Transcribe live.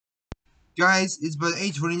Guys, it's about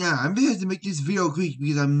 8:29. I'm going to make this video quick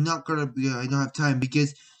because I'm not gonna. I don't have time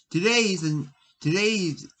because today is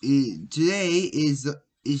today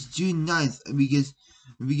is June 9th because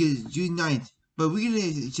June 9th. But we're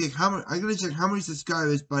gonna check how much. I'm gonna check how many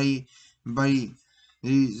subscribers by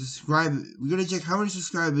subscribe. We're gonna check how many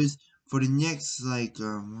subscribers for the next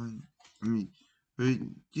one. I mean,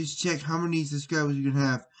 just check how many subscribers we can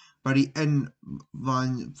have by the end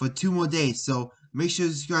for 2 more days. So make sure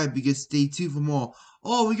to subscribe because stay tuned for more.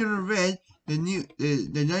 Oh, we're gonna read the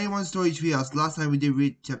 91 story treehouse. Last time we did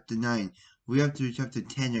read chapter 9. We're up to chapter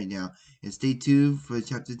 10 right now. And stay tuned for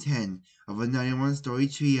chapter 10 of a 91 story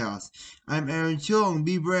treehouse. I'm Aaron Chung.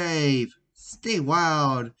 Be brave. Stay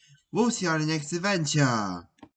wild. We'll see you on the next adventure.